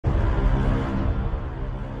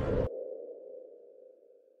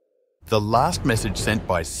The last message sent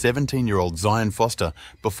by 17-year-old Zion Foster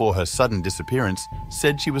before her sudden disappearance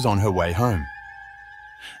said she was on her way home.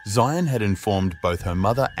 Zion had informed both her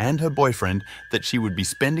mother and her boyfriend that she would be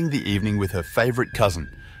spending the evening with her favorite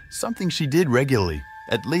cousin, something she did regularly,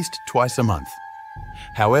 at least twice a month.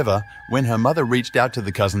 However, when her mother reached out to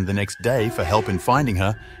the cousin the next day for help in finding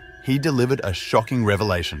her, he delivered a shocking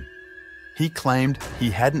revelation. He claimed he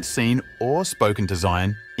hadn't seen or spoken to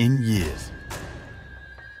Zion in years.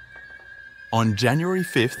 On January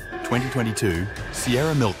 5th, 2022,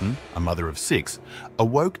 Sierra Milton, a mother of 6,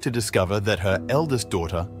 awoke to discover that her eldest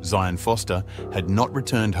daughter, Zion Foster, had not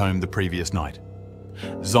returned home the previous night.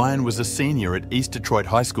 Zion was a senior at East Detroit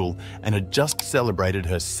High School and had just celebrated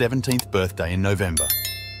her 17th birthday in November.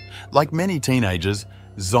 Like many teenagers,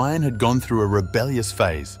 Zion had gone through a rebellious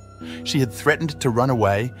phase. She had threatened to run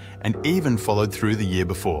away and even followed through the year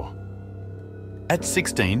before. At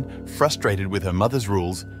 16, frustrated with her mother's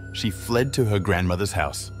rules, she fled to her grandmother's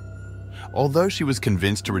house. Although she was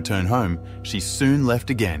convinced to return home, she soon left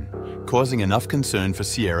again, causing enough concern for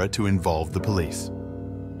Sierra to involve the police.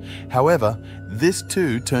 However, this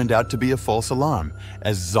too turned out to be a false alarm,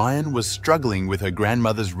 as Zion was struggling with her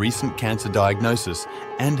grandmother's recent cancer diagnosis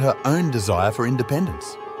and her own desire for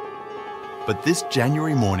independence. But this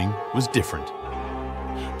January morning was different.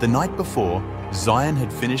 The night before, Zion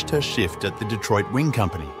had finished her shift at the Detroit Wing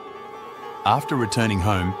Company. After returning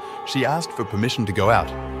home, she asked for permission to go out,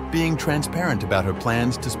 being transparent about her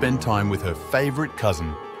plans to spend time with her favorite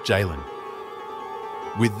cousin, Jalen.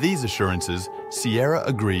 With these assurances, Sierra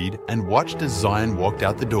agreed and watched as Zion walked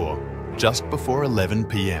out the door, just before 11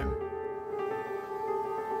 p.m.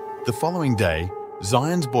 The following day,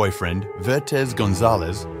 Zion's boyfriend, Vertez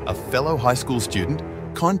Gonzalez, a fellow high school student,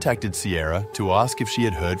 contacted Sierra to ask if she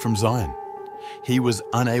had heard from Zion. He was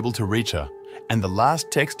unable to reach her, and the last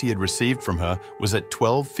text he had received from her was at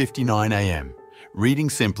 12:59 a.m., reading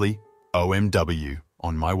simply, "OMW,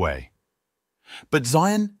 on my way." But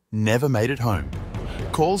Zion never made it home.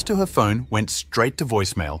 Calls to her phone went straight to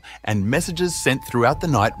voicemail, and messages sent throughout the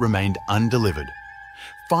night remained undelivered.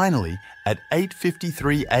 Finally, at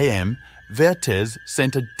 8:53 a.m., Vertez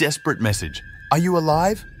sent a desperate message, "Are you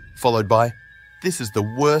alive?" followed by, "This is the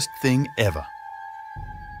worst thing ever."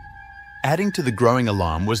 Adding to the growing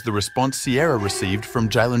alarm was the response Sierra received from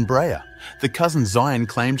Jalen Breyer, the cousin Zion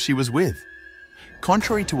claimed she was with.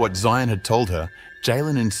 Contrary to what Zion had told her,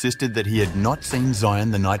 Jalen insisted that he had not seen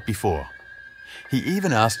Zion the night before. He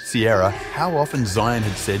even asked Sierra how often Zion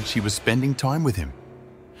had said she was spending time with him.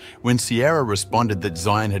 When Sierra responded that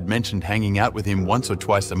Zion had mentioned hanging out with him once or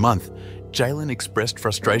twice a month, Jalen expressed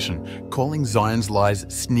frustration, calling Zion's lies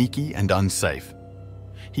sneaky and unsafe.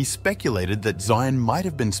 He speculated that Zion might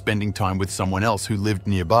have been spending time with someone else who lived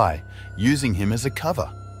nearby, using him as a cover.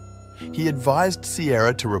 He advised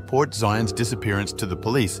Sierra to report Zion's disappearance to the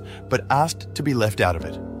police, but asked to be left out of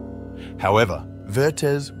it. However,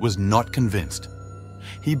 Vertez was not convinced.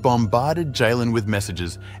 He bombarded Jalen with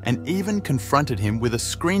messages and even confronted him with a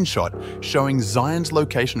screenshot showing Zion's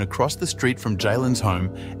location across the street from Jalen's home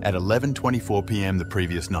at 11:24 p.m. the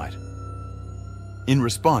previous night. In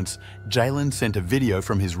response, Jalen sent a video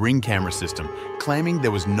from his Ring camera system, claiming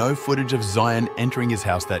there was no footage of Zion entering his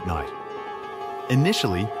house that night.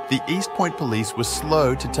 Initially, the East Point police were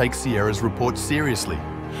slow to take Sierra's report seriously,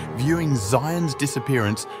 viewing Zion's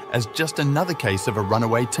disappearance as just another case of a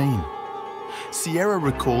runaway teen. Sierra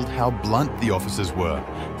recalled how blunt the officers were,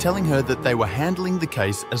 telling her that they were handling the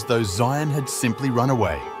case as though Zion had simply run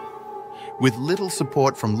away. With little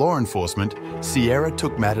support from law enforcement, Sierra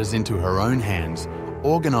took matters into her own hands,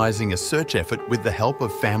 organizing a search effort with the help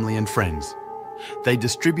of family and friends. They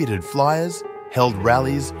distributed flyers, held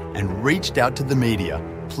rallies, and reached out to the media,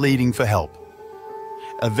 pleading for help.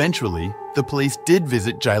 Eventually, the police did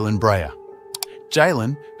visit Jalen Breyer.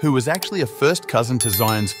 Jalen, who was actually a first cousin to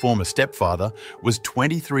Zion's former stepfather, was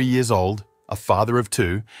 23 years old, a father of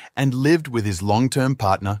 2, and lived with his long-term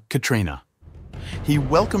partner, Katrina. He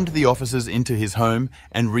welcomed the officers into his home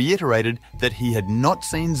and reiterated that he had not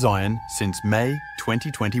seen Zion since May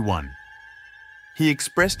 2021. He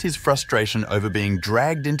expressed his frustration over being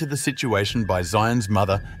dragged into the situation by Zion's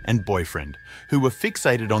mother and boyfriend, who were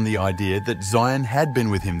fixated on the idea that Zion had been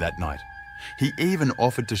with him that night. He even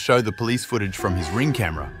offered to show the police footage from his Ring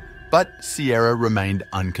camera, but Sierra remained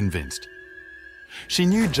unconvinced. She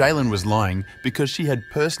knew Jalen was lying because she had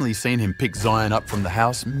personally seen him pick Zion up from the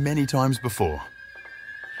house many times before.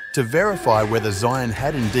 To verify whether Zion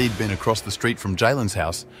had indeed been across the street from Jalen's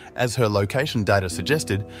house, as her location data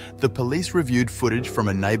suggested, the police reviewed footage from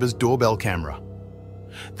a neighbor's doorbell camera.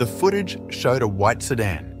 The footage showed a white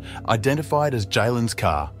sedan, identified as Jalen's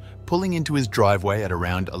car, pulling into his driveway at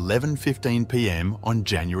around 11:15 p.m. on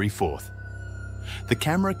January 4th. The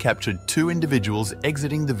camera captured two individuals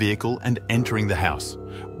exiting the vehicle and entering the house,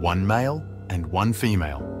 one male and one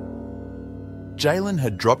female. Jaylen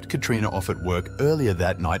had dropped Katrina off at work earlier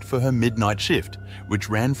that night for her midnight shift, which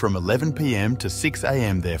ran from 11 p.m. to 6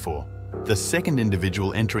 a.m. Therefore, the second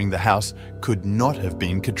individual entering the house could not have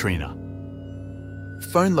been Katrina.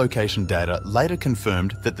 Phone location data later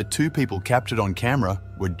confirmed that the two people captured on camera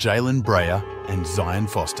were Jaylen Breyer and Zion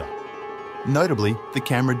Foster. Notably, the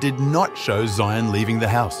camera did not show Zion leaving the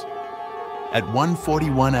house. At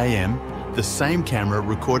 1:41 a.m., the same camera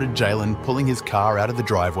recorded Jaylen pulling his car out of the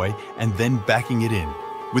driveway and then backing it in,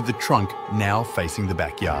 with the trunk now facing the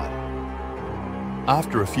backyard.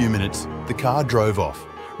 After a few minutes, the car drove off,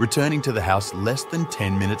 returning to the house less than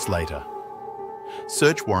 10 minutes later.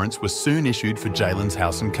 Search warrants were soon issued for Jaylen's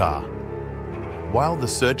house and car. While the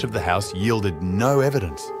search of the house yielded no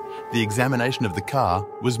evidence, the examination of the car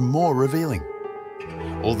was more revealing.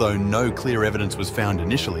 Although no clear evidence was found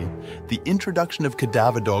initially, the introduction of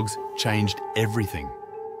cadaver dogs changed everything.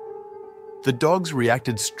 The dogs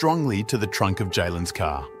reacted strongly to the trunk of Jaylen's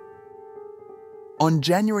car. On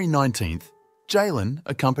January 19th, Jaylen,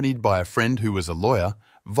 accompanied by a friend who was a lawyer,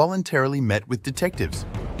 voluntarily met with detectives.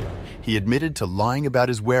 He admitted to lying about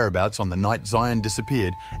his whereabouts on the night Zion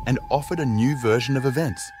disappeared and offered a new version of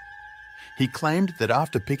events. He claimed that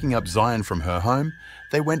after picking up Zion from her home,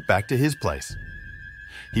 they went back to his place.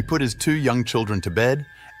 He put his two young children to bed,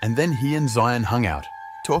 and then he and Zion hung out,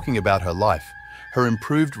 talking about her life, her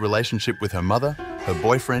improved relationship with her mother, her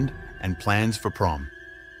boyfriend, and plans for prom.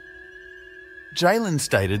 Jaylen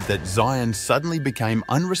stated that Zion suddenly became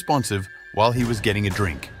unresponsive while he was getting a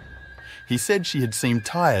drink. He said she had seemed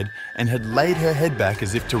tired and had laid her head back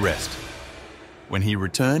as if to rest. When he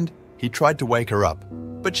returned, he tried to wake her up,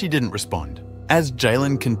 but she didn't respond. As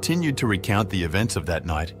Jaylen continued to recount the events of that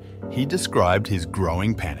night, he described his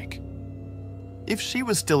growing panic. If she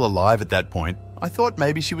was still alive at that point, I thought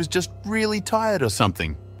maybe she was just really tired or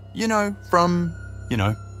something. From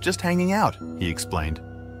just hanging out, he explained.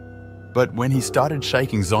 But when he started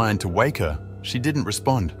shaking Zion to wake her, she didn't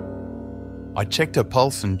respond. I checked her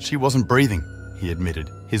pulse and she wasn't breathing, he admitted,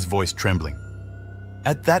 his voice trembling.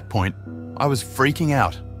 At that point, I was freaking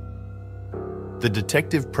out. The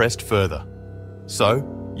detective pressed further.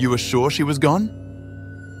 So, you were sure she was gone?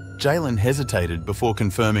 Jaylen hesitated before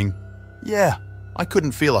confirming, yeah, I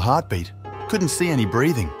couldn't feel a heartbeat, couldn't see any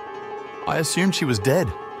breathing. I assumed she was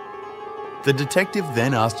dead. The detective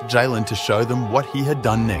then asked Jaylen to show them what he had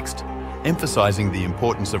done next, emphasizing the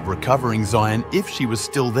importance of recovering Zion if she was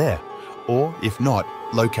still there, or if not,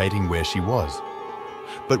 locating where she was.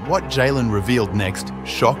 But what Jaylen revealed next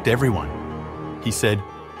shocked everyone. He said,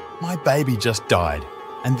 "My baby just died,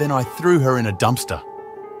 and then I threw her in a dumpster."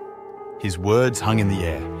 His words hung in the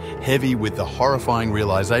air, heavy with the horrifying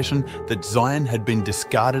realization that Zion had been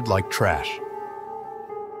discarded like trash.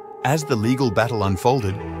 As the legal battle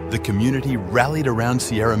unfolded, the community rallied around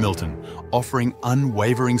Sierra Milton, offering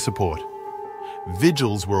unwavering support.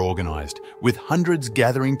 Vigils were organized, with hundreds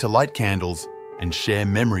gathering to light candles and share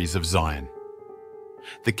memories of Zion.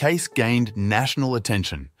 The case gained national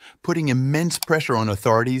attention, putting immense pressure on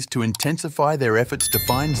authorities to intensify their efforts to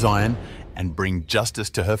find Zion and bring justice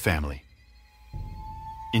to her family.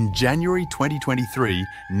 In January 2023,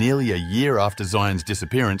 nearly a year after Zion's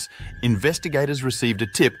disappearance, investigators received a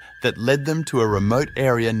tip that led them to a remote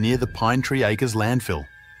area near the Pine Tree Acres landfill.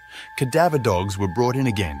 Cadaver dogs were brought in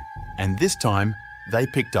again, and this time, they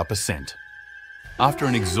picked up a scent. After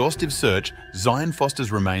an exhaustive search, Zion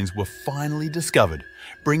Foster's remains were finally discovered,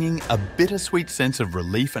 bringing a bittersweet sense of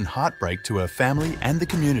relief and heartbreak to her family and the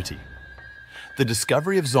community. The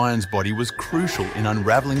discovery of Zion's body was crucial in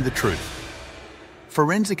unraveling the truth.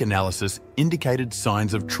 Forensic analysis indicated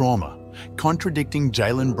signs of trauma, contradicting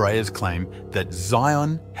Jaylen Breyer's claim that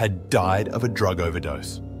Zion had died of a drug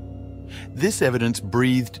overdose. This evidence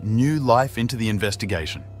breathed new life into the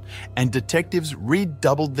investigation, and detectives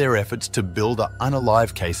redoubled their efforts to build an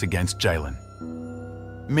unalive case against Jaylen.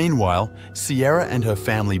 Meanwhile, Sierra and her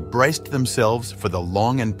family braced themselves for the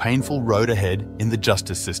long and painful road ahead in the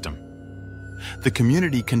justice system. The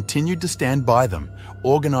community continued to stand by them,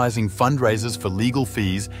 organising fundraisers for legal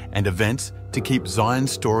fees and events to keep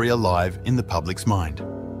Zion's story alive in the public's mind.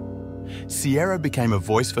 Sierra became a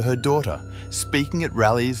voice for her daughter, speaking at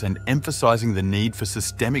rallies and emphasising the need for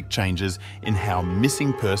systemic changes in how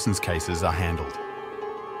missing persons cases are handled.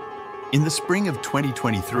 In the spring of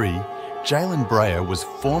 2023, Jaylen Breyer was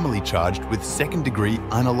formally charged with second-degree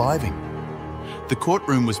unaliving. The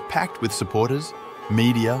courtroom was packed with supporters,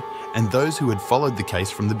 media, and those who had followed the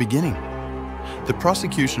case from the beginning. The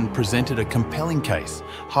prosecution presented a compelling case,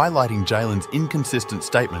 highlighting Jalen's inconsistent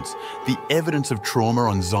statements, the evidence of trauma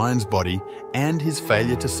on Zion's body, and his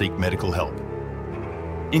failure to seek medical help.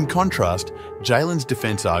 In contrast, Jalen's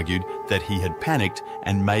defense argued that he had panicked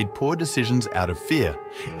and made poor decisions out of fear,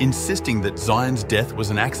 insisting that Zion's death was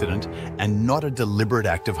an accident and not a deliberate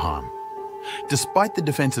act of harm. Despite the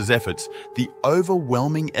defense's efforts, the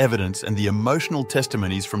overwhelming evidence and the emotional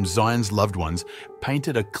testimonies from Zion's loved ones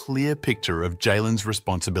painted a clear picture of Jalen's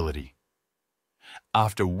responsibility.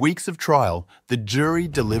 After weeks of trial, the jury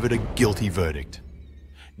delivered a guilty verdict.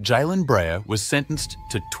 Jalen Breyer was sentenced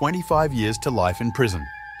to 25 years to life in prison.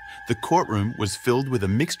 The courtroom was filled with a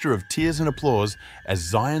mixture of tears and applause as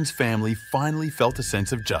Zion's family finally felt a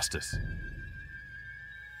sense of justice.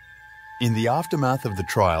 In the aftermath of the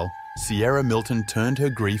trial, Sierra Milton turned her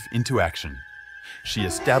grief into action. She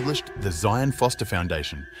established the Zion Foster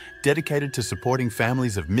Foundation, dedicated to supporting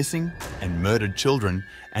families of missing and murdered children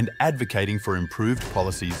and advocating for improved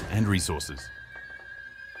policies and resources.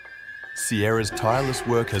 Sierra's tireless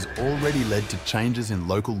work has already led to changes in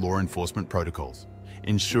local law enforcement protocols,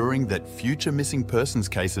 ensuring that future missing persons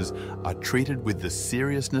cases are treated with the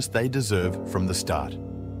seriousness they deserve from the start.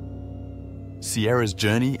 Sierra's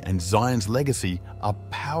journey and Zion's legacy are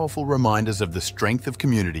powerful reminders of the strength of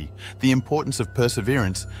community, the importance of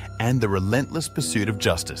perseverance, and the relentless pursuit of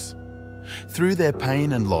justice. Through their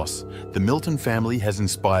pain and loss, the Milton family has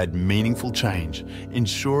inspired meaningful change,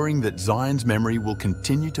 ensuring that Zion's memory will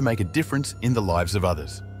continue to make a difference in the lives of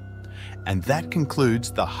others. And that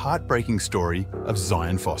concludes the heartbreaking story of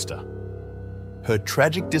Zion Foster. Her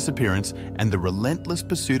tragic disappearance and the relentless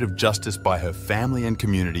pursuit of justice by her family and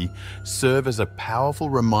community serve as a powerful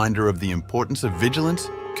reminder of the importance of vigilance,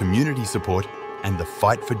 community support, and the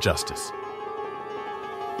fight for justice.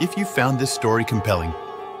 If you found this story compelling,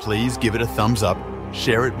 please give it a thumbs up,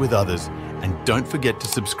 share it with others, and don't forget to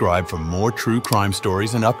subscribe for more true crime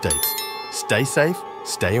stories and updates. Stay safe,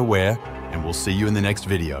 stay aware, and we'll see you in the next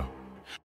video.